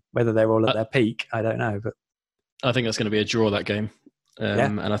whether they're all at their peak, I don't know. But I think that's going to be a draw, that game.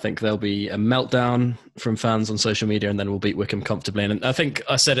 And I think there'll be a meltdown from fans on social media, and then we'll beat Wycombe comfortably. And I think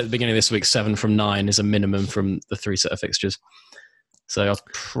I said at the beginning of this week, 7 from 9 is a minimum from the 3 set of fixtures. So I'll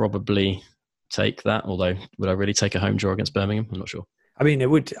probably take that. Although, would I really take a home draw against Birmingham? I'm not sure. I mean, it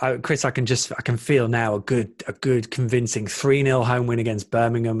would, Chris. I can feel now a good convincing 3-0 home win against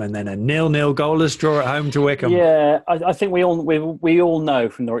Birmingham, and then a 0-0 goalless draw at home to Wycombe. Yeah, I think we all know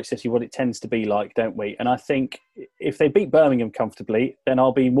from Norwich City what it tends to be like, don't we? And I think if they beat Birmingham comfortably, then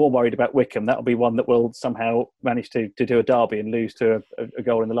I'll be more worried about Wycombe. That'll be one that will somehow manage to do a derby and lose to a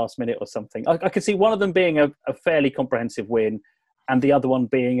goal in the last minute or something. I could see one of them being a fairly comprehensive win, and the other one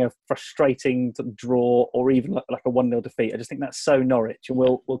being a frustrating draw or even like a 1-0 defeat. I just think that's so Norwich, and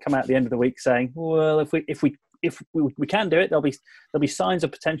we'll come out at the end of the week saying, well, if we can do it, there'll be signs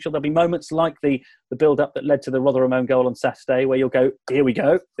of potential. There'll be moments like the build-up that led to the Rotherham own goal on Saturday, where you'll go, here we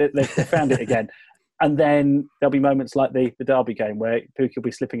go, they found it again. And then there'll be moments like the Derby game where Pukki will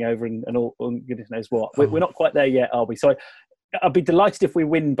be slipping over and all goodness knows what. We're not quite there yet, are we? So I'd be delighted if we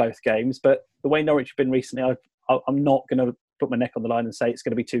win both games, but the way Norwich have been recently, I'm not going to put my neck on the line and say it's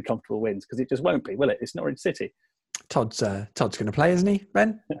going to be 2 comfortable wins, because it just won't be, will it? It's Norwich City. Todd's going to play, isn't he,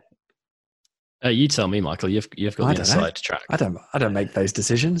 Ben? You tell me, Michael. You've got the inside track. I don't make those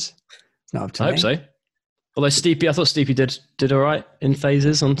decisions. It's not up to me. I hope so. Although I thought Steepy did all right in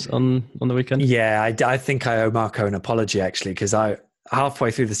phases on the weekend. Yeah, I think I owe Marco an apology, actually, because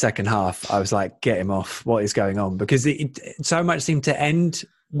halfway through the second half, I was like, get him off. What is going on? Because it so much seemed to end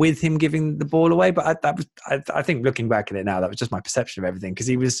with him giving the ball away. But I think looking back at it now, that was just my perception of everything, because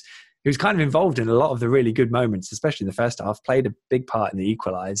he was kind of involved in a lot of the really good moments, especially in the first half, played a big part in the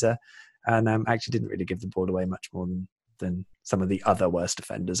equaliser, and actually didn't really give the ball away much more than some of the other worst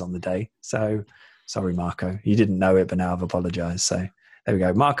offenders on the day. So sorry, Marco. You didn't know it, but now I've apologised. So there we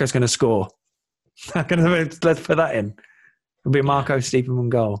go. Marco's going to score. Let's put that in. It'll be a Marco Stiepermann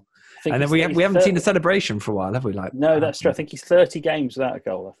goal. And then we haven't seen a celebration for a while, have we? No, that's true. I think he's 30 games without a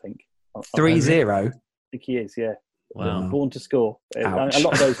goal, I think. 3-0. I think he is, yeah. Wow. Born to score. Ouch. A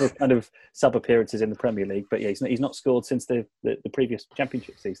lot of those were kind of sub-appearances in the Premier League, but yeah, he's not scored since the previous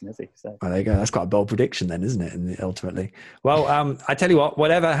Championship season, has he? So. Well, there you go. That's quite a bold prediction then, isn't it, ultimately? Well, I tell you what,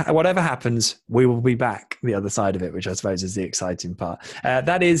 whatever happens, we will be back the other side of it, which I suppose is the exciting part.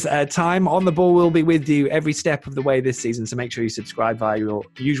 That is time. On the Ball will be with you every step of the way this season, so make sure you subscribe via your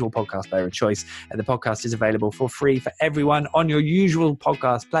usual podcast player of choice. The podcast is available for free for everyone on your usual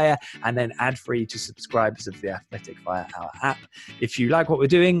podcast player, and then ad-free to subscribers of The Athletic via our app. If you like what we're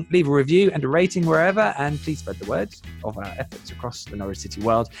doing, leave a review and a rating wherever, and please spread the word of our efforts across the Norwich City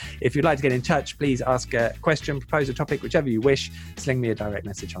world. If you'd like to get in touch, please ask a question, propose a topic, whichever you wish. Sling me a direct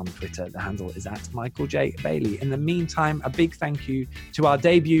message on Twitter. The handle is @MichaelJ.Bailey. In the meantime, a big thank you to our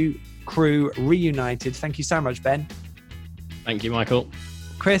debut crew reunited. Thank you so much, Ben. Thank you, Michael.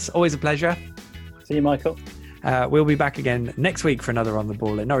 Chris, always a pleasure. See you, Michael. We'll be back again next week for another On the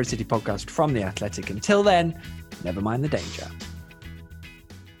Ball, a Norwich City podcast from The Athletic. Until then, never mind the danger.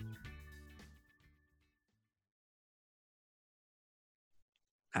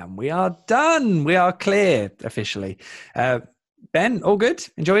 And we are done. We are clear officially. Ben, all good?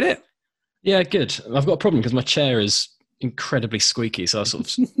 Enjoyed it? Yeah, good. I've got a problem because my chair is incredibly squeaky, so I was sort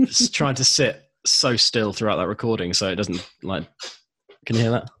of trying to sit so still throughout that recording so it doesn't like... Can you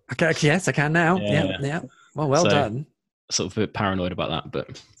hear that? Okay, yes, I can now. Yeah. Well done. Sort of a bit paranoid about that,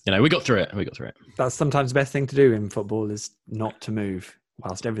 but we got through it. That's sometimes the best thing to do in football, is not to move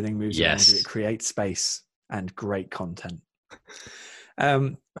whilst everything moves around you. It creates space and great content.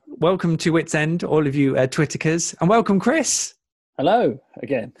 Welcome to Wits End, all of you Twitterkers, and welcome, Chris. Hello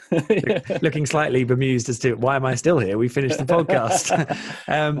again. Looking slightly bemused as to why am I still here? We finished the podcast.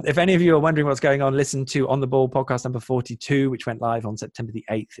 If any of you are wondering what's going on, listen to On the Ball podcast number 42, which went live on September the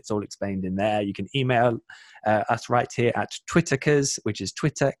 8th. It's all explained in there. You can email us right here at Twitterkers, which is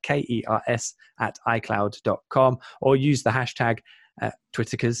Twitter, KERS, @iCloud.com, or use the hashtag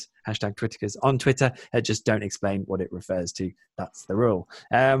Twitterkers, #Twitterkers on Twitter. Just don't explain what it refers to. That's the rule.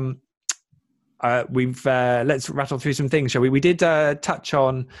 Let's rattle through some things, shall we? We did touch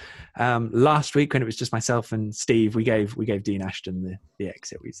on last week when it was just myself and Steve. We gave Dean Ashton the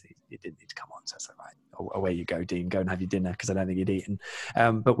exit. He didn't need to come on, so it's all right. Away you go, Dean. Go and have your dinner, because I don't think you'd eaten.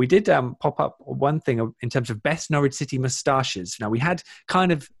 But we did pop up one thing in terms of best Norwich City moustaches. Now, we had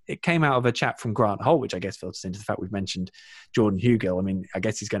it came out of a chat from Grant Holt, which I guess filters into the fact we've mentioned Jordan Hugill. I mean, I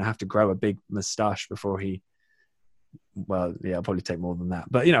guess he's going to have to grow a big moustache before he... Well, yeah, I'll probably take more than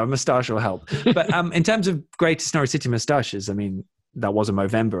that. But, a moustache will help. But in terms of greatest Norwich City moustaches, I mean, that was a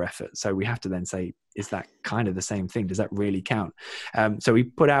Movember effort. So we have to then say, is that kind of the same thing? Does that really count? So we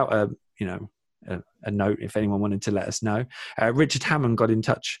put out a note if anyone wanted to let us know. Richard Hammond got in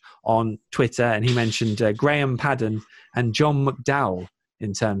touch on Twitter, and he mentioned Graham Padden and John McDowell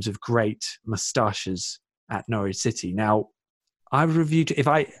in terms of great moustaches at Norwich City. Now, if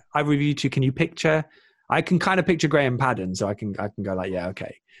I review you, can you picture... I can kind of picture Graham Padden, so I can go like, yeah,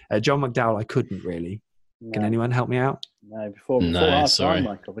 okay. John McDowell, I couldn't really. No. Can anyone help me out? No, before our time,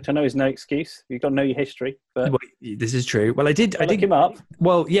 Michael, which I know is no excuse. You've got to know your history. But this is true. Well, I did look him up.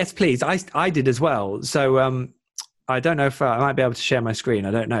 Well, yes, please. I did as well. So I don't know if I might be able to share my screen.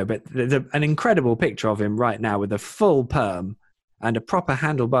 I don't know, but there's an incredible picture of him right now with a full perm and a proper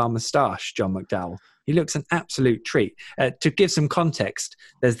handlebar moustache, John McDowell. He looks an absolute treat. To give some context,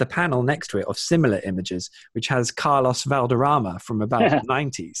 there's the panel next to it of similar images, which has Carlos Valderrama from about the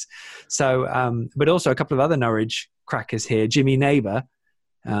 90s. So, but also a couple of other Norwich crackers here. Jimmy Neighbour,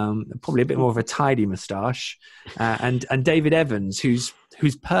 probably a bit more of a tidy moustache, and David Evans, whose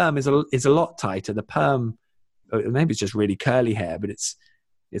perm is a lot tighter. The perm, maybe it's just really curly hair, but it's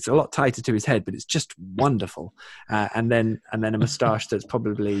a lot tighter to his head, but it's just wonderful. And then a moustache that's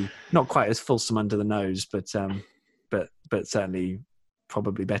probably not quite as fulsome under the nose, but certainly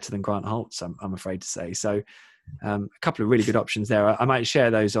probably better than Grant Holt's, I'm afraid to say. So a couple of really good options there. I might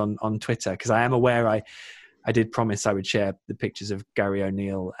share those on Twitter, because I am aware I did promise I would share the pictures of Gary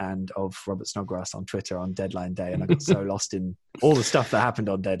O'Neill and of Robert Snodgrass on Twitter on deadline day, and I got so lost in all the stuff that happened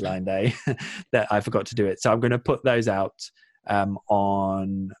on deadline day that I forgot to do it. So I'm going to put those out I'm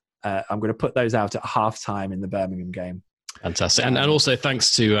going to put those out at halftime in the Birmingham game. Fantastic. And also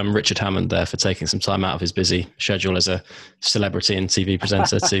thanks to Richard Hammond there for taking some time out of his busy schedule as a celebrity and TV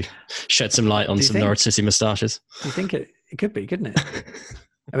presenter to shed some light on some Norwich City moustaches. Do you think it could be, couldn't it?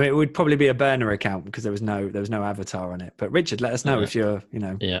 I mean, it would probably be a burner account because there was no avatar on it. But Richard, let us know if you're,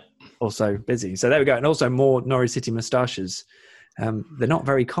 also busy. So there we go. And also more Norwich City moustaches. They're not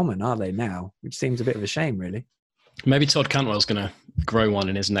very common, are they now? Which seems a bit of a shame, really. Maybe Todd Cantwell's going to grow one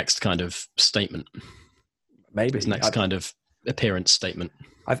in his next kind of statement. Maybe his next kind of appearance statement.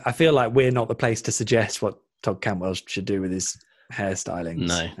 I feel like we're not the place to suggest what Todd Cantwell should do with his hairstylings.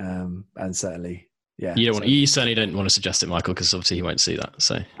 No. And certainly, yeah. You certainly don't want to suggest it, Michael, because obviously he won't see that.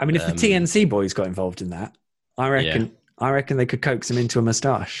 So, I mean, if the TNC boys got involved in that, I reckon they could coax him into a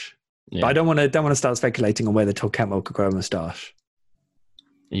moustache. Yeah. But I don't want to start speculating on whether Todd Cantwell could grow a moustache.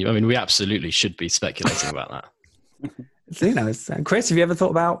 I mean, we absolutely should be speculating about that. So, Chris, have you ever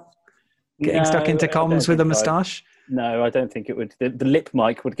thought about getting stuck into comms with a moustache? No, I don't think it would. The lip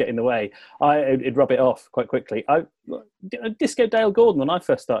mic would get in the way. It'd rub it off quite quickly. Disco Dale Gordon, when I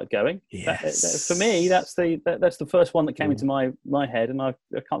first started going, yes. For me, that's the first one that came into my head, and I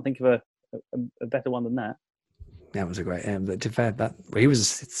can't think of a better one than that. That was a great. To fair, he was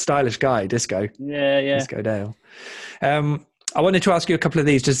a stylish guy, Disco. Yeah. Disco Dale. I wanted to ask you a couple of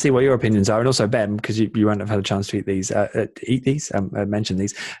these just to see what your opinions are, and also Ben, because you won't have had a chance to eat these. Mention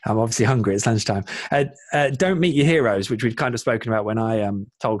these. I'm obviously hungry. It's lunchtime. Don't meet your heroes, which we've kind of spoken about when I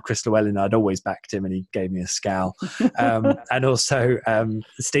told Chris Llewellyn I'd always backed him, and he gave me a scowl. And also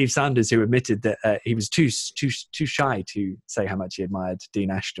Steve Sanders, who admitted that he was too shy to say how much he admired Dean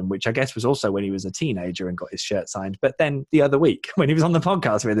Ashton, which I guess was also when he was a teenager and got his shirt signed. But then the other week when he was on the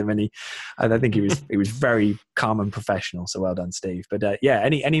podcast with him, and I think he was very calm and professional. So well done, Steve. But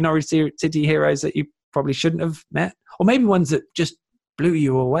any Norwich City heroes that you probably shouldn't have met, or maybe ones that just blew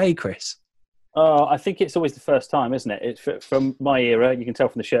you away, Chris? I think it's always the first time, isn't it? It's from my era. You can tell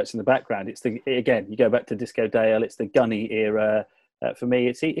from the shirts in the background. Again, you go back to Disco Dale. It's the Gunny era. For me,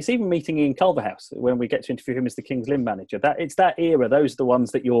 it's even meeting Ian Culverhouse when we get to interview him as the Kings Lynn manager. It's that era. Those are the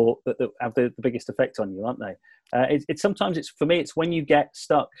ones that that have the biggest effect on you, aren't they? For me, it's when you get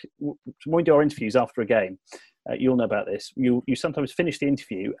stuck. When we do our interviews after a game, you'll know about this. You sometimes finish the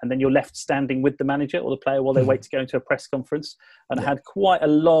interview and then you're left standing with the manager or the player while they wait to go into a press conference. And I had quite a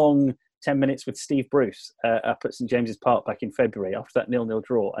long 10 minutes with Steve Bruce up at St James's Park back in February after that 0-0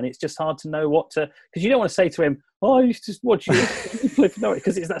 draw. And it's just hard to know what to... Because you don't want to say to him, I used to watch you play for Norwich,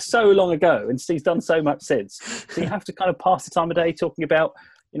 because it's so long ago and Steve's done so much since. So you have to kind of pass the time of day talking about,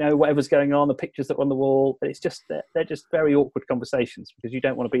 whatever's going on, the pictures that were on the wall. But it's just, they're just very awkward conversations, because you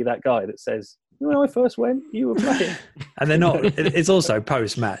don't want to be that guy that says, when I first went, you were playing. And they're not... It's also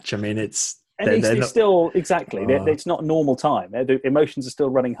post-match. I mean, it's... And it's still, exactly, it's not normal time. The emotions are still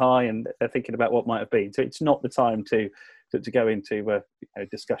running high and they're thinking about what might have been. So it's not the time to go into a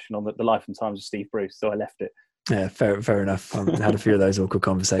discussion on the life and times of Steve Bruce. So I left it. Yeah, fair enough. I've had a few of those awkward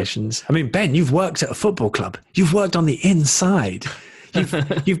conversations. I mean, Ben, you've worked at a football club. You've worked on the inside.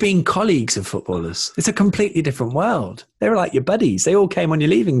 You've been colleagues of footballers. It's a completely different world. They were like your buddies. They all came on your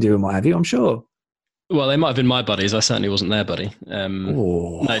leaving do and what have you, I'm sure. Well, they might have been my buddies. I certainly wasn't their buddy.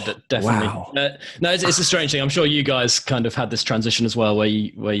 No, definitely. Wow. No, it's a strange thing. I'm sure you guys kind of had this transition as well, where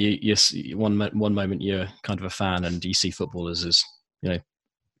you one moment you're kind of a fan and you see footballers as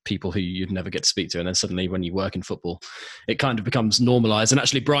people who you'd never get to speak to, and then suddenly when you work in football, it kind of becomes normalised. And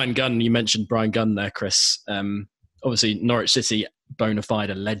actually, Brian Gunn, you mentioned Brian Gunn there, Chris. Obviously, Norwich City bona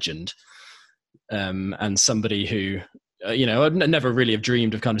fide a legend, and somebody who. I'd never really have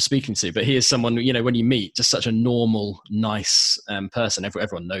dreamed of kind of speaking to, but he is someone, when you meet, just such a normal, nice person.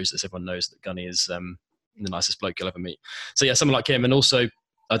 Everyone knows this. Everyone knows that Gunny is the nicest bloke you'll ever meet. So yeah, someone like him. And also,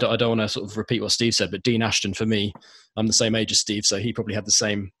 I don't want to sort of repeat what Steve said, but Dean Ashton, for me, I'm the same age as Steve, so he probably had the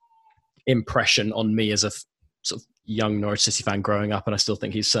same impression on me as a sort of young Norwich City fan growing up, and I still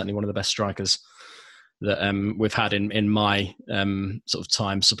think he's certainly one of the best strikers that we've had in my sort of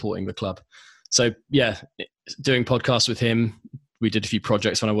time supporting the club. So yeah, doing podcasts with him. We did a few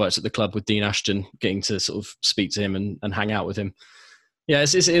projects when I worked at the club with Dean Ashton, getting to sort of speak to him and hang out with him. Yeah,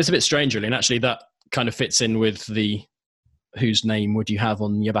 it's a bit strange really. And actually that kind of fits in with the whose name would you have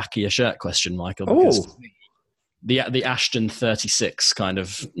on your back of your shirt question, Michael? Because the Ashton 36 kind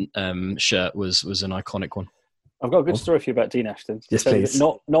of shirt was an iconic one. I've got a good story for you about Dean Ashton. Yes, please.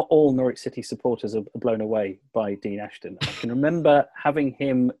 Not all Norwich City supporters are blown away by Dean Ashton. I can remember having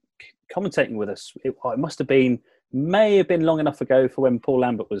him commentating with us. It may have been long enough ago for when Paul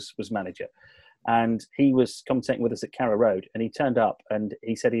Lambert was manager, and he was commentating with us at Carrow Road, and he turned up and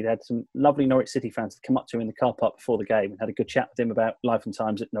he said he'd had some lovely Norwich City fans come up to him in the car park before the game and had a good chat with him about life and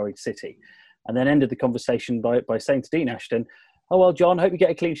times at Norwich City, and then ended the conversation by saying to Dean Ashton, "Oh, well, John, hope you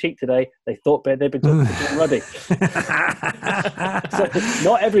get a clean sheet today." They thought they'd been talking to John Ruddy. So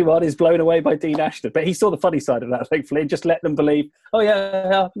not everyone is blown away by Dean Ashton, but he saw the funny side of that, thankfully, and just let them believe, oh,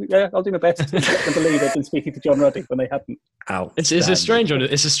 yeah, I'll do my best to let them believe they've been speaking to John Ruddy when they hadn't. It's a strange one.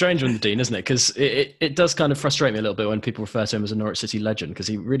 It's a strange one, Dean, isn't it? Because it does kind of frustrate me a little bit when people refer to him as a Norwich City legend, because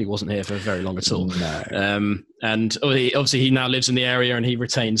he really wasn't here for very long at all. No. And obviously he now lives in the area and he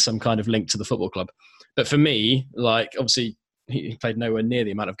retains some kind of link to the football club. But for me, like, obviously, he played nowhere near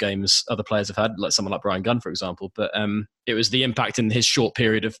the amount of games other players have had, like someone like Brian Gunn, for example. But it was the impact in his short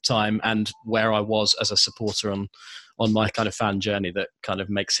period of time and where I was as a supporter on my kind of fan journey that kind of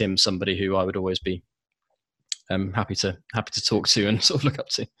makes him somebody who I would always be happy to talk to and sort of look up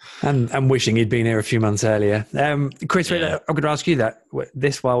to. And wishing he'd been here a few months earlier. Chris, I'm going to ask you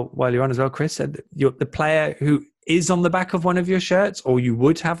this while you're on as well, Chris. You're the player who is on the back of one of your shirts, or you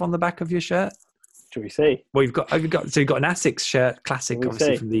would have on the back of your shirt. Should we see? Well, you've got a Nassics shirt, classic,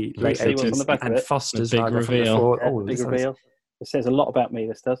 obviously from the late 80s, and Foster's big reveal. Big reveal. It says a lot about me.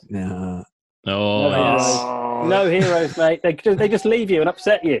 This does. Yeah. No heroes, mate. They just leave you and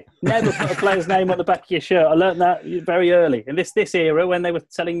upset you. Never put a player's name on the back of your shirt. I learned that very early. In this era, when they were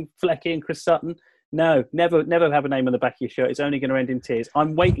selling Flecky and Chris Sutton, no, never have a name on the back of your shirt. It's only going to end in tears.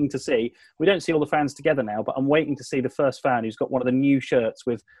 I'm waiting to see. We don't see all the fans together now, but I'm waiting to see the first fan who's got one of the new shirts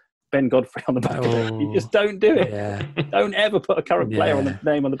with Ben Godfrey on the back of it. You just don't do it. Yeah. Don't ever put a current player on the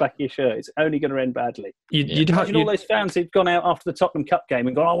name on the back of your shirt. It's only going to end badly. Imagine all those fans who've gone out after the Tottenham Cup game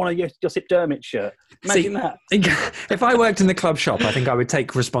and gone, I want a Josip Dermot shirt. Imagine that. If I worked in the club shop, I think I would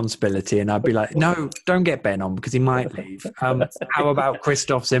take responsibility and I'd be like, no, don't get Ben on because he might leave. How about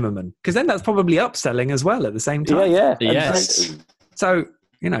Christoph Zimmermann? Because then that's probably upselling as well at the same time. Yeah. Yes. So,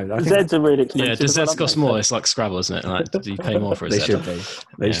 I think Zeds are really expensive. Yeah, does Zeds cost more? It's like Scrabble, isn't it? Like, do you pay more for a Zed?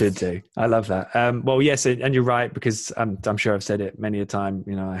 They should do. I love that. Well, yes, and you're right, because I'm sure I've said it many a time.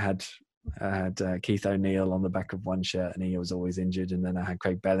 I had Keith O'Neill on the back of one shirt and he was always injured, and then I had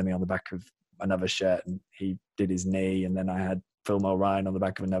Craig Bellamy on the back of another shirt and he did his knee, and then I had Phil Mulryan on the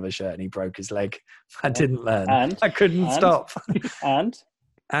back of another shirt and he broke his leg. I didn't learn. I couldn't stop. And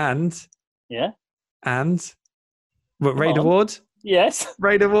what, Raider Ward? Yes.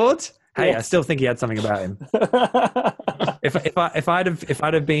 Raider Ward? Hey, Yes. I still think he had something about him. If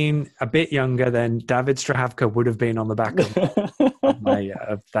I'd have been a bit younger, then David Strahavka would have been on the back of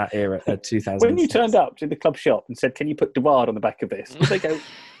that era, 2000. When you turned up to the club shop and said, "Can you put Deward on the back of this?" Did they go, "Are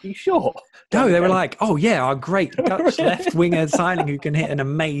you sure?" No, they were like, "Oh yeah, our great Dutch left winger signing who can hit an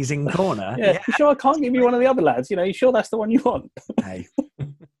amazing corner." Yeah. You sure I can't give you one of the other lads? You sure that's the one you want? Hey.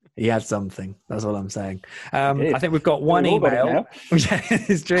 He had something. That's all I'm saying. I think we've got one email. Yeah,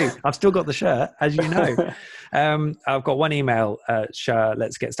 it's true. I've still got the shirt, as you know. I've got one email.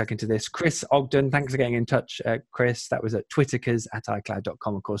 Let's get stuck into this. Chris Ogden, thanks for getting in touch, Chris. That was at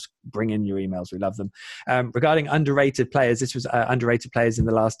twitterkers@icloud.com. Of course, bring in your emails. We love them. Regarding underrated players, this was underrated players in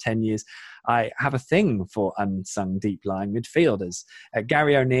the last 10 years. I have a thing for unsung deep-lying midfielders.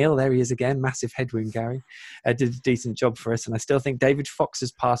 Gary O'Neill, there he is again, massive headwind Gary, did a decent job for us, and I still think David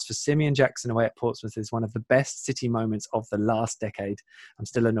Fox's pass for Simeon Jackson away at Portsmouth is one of the best City moments of the last decade. I'm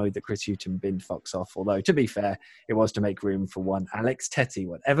still annoyed that Chris Hughton binned Fox off, although, to be fair, it was to make room for one Alex Tettey.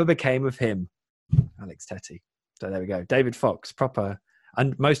 Whatever became of him? Alex Tettey. So there we go. David Fox, proper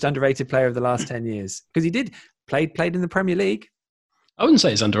most underrated player of the last 10 years. Because he played in the Premier League. I wouldn't say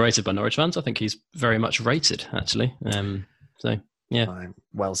he's underrated by Norwich fans. I think he's very much rated, actually. So, yeah.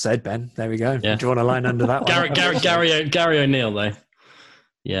 Well said, Ben. There we go. Yeah. Do you want a line under that one? Gary O'Neill, though.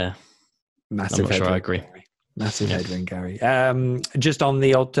 Yeah. Massive. I'm not sure I agree. Massive headwind, Gary. Just on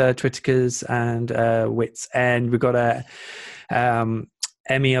the old Twitterkers and Wits end, we've got a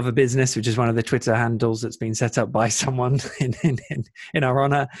Emmy of a Business, which is one of the Twitter handles that's been set up by someone in our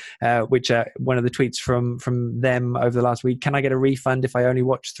honour, which one of the tweets from them over the last week. Can I get a refund if I only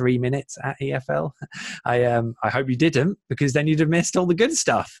watch 3 minutes at EFL? I hope you didn't, because then you'd have missed all the good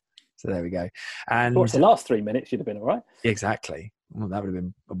stuff. So there we go. And the last 3 minutes, you'd have been all right. Exactly. Well, that would have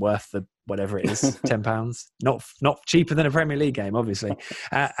been worth the whatever it is, £10. Not cheaper than a Premier League game, obviously.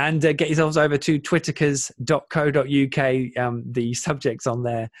 And get yourselves over to twitterkers.co.uk. The subject's on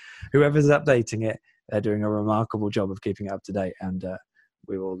there. Whoever's updating it, they're doing a remarkable job of keeping it up to date. And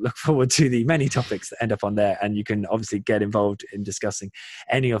we will look forward to the many topics that end up on there. And you can obviously get involved in discussing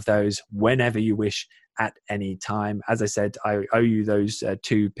any of those whenever you wish, at any time. As I said, I owe you those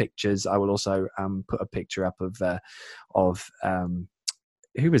 2 pictures. I will also put a picture up of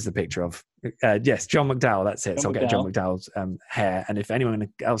who was the picture of? Yes, John McDowell. That's it. So I'll get John McDowell's hair. And if anyone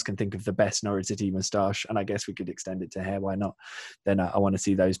else can think of the best Norwich City moustache, and I guess we could extend it to hair, why not? Then I want to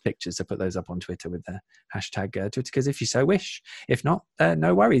see those pictures. So put those up on Twitter with the hashtag Twitterkers if you so wish. If not,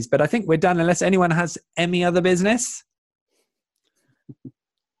 no worries. But I think we're done unless anyone has any other business.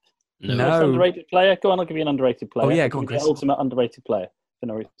 No. Most underrated player? Go on, I'll give you an underrated player. Oh, yeah, go on, Chris. The ultimate underrated player for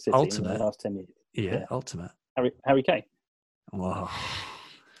Norwich City in the last 10 years. Yeah, ultimate. Harry Kane. Whoa.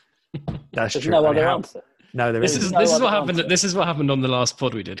 That's There's true. no other answer. No, there This isn't. is no this is other what happened. answer. This is what happened on the last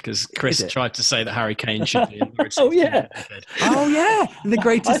pod we did because Chris it? tried to say that Harry Kane should be in Norwich. Oh, yeah. Oh yeah, the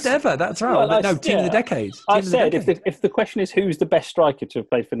greatest I- ever. That's right. well, no, team of the decade. I Team of the said decade. if the question is who's the best striker to have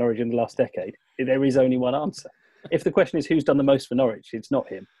played for Norwich in the last decade, there is only one answer. If the question is who's done the most for Norwich, it's not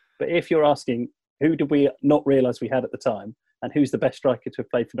him. But if you're asking who did we not realise we had at the time and who's the best striker to have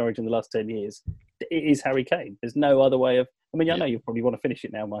played for Norwich in the last 10 years, it is Harry Kane. There's no other way of... I mean, I know you probably want to finish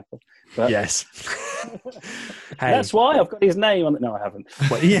it now, Michael. But Yes. Hey. that's why I've got his name on it. No, I haven't.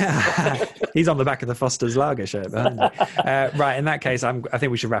 Well, yeah, he's on the back of the Foster's Lager shirt behind me. Right, in that case, I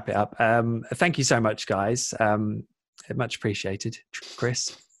think we should wrap it up. Thank you so much, guys. Much appreciated.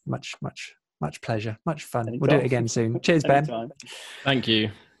 Chris, much pleasure, much fun. Anytime. We'll do it again soon. Cheers, Ben. Anytime. Thank you.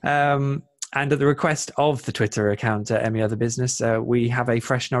 And at the request of the Twitter account, Any Other Business, we have a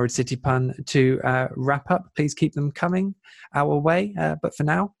fresh Norwich City pun to wrap up. Please keep them coming our way. But for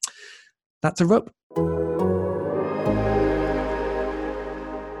now, that's a wrap.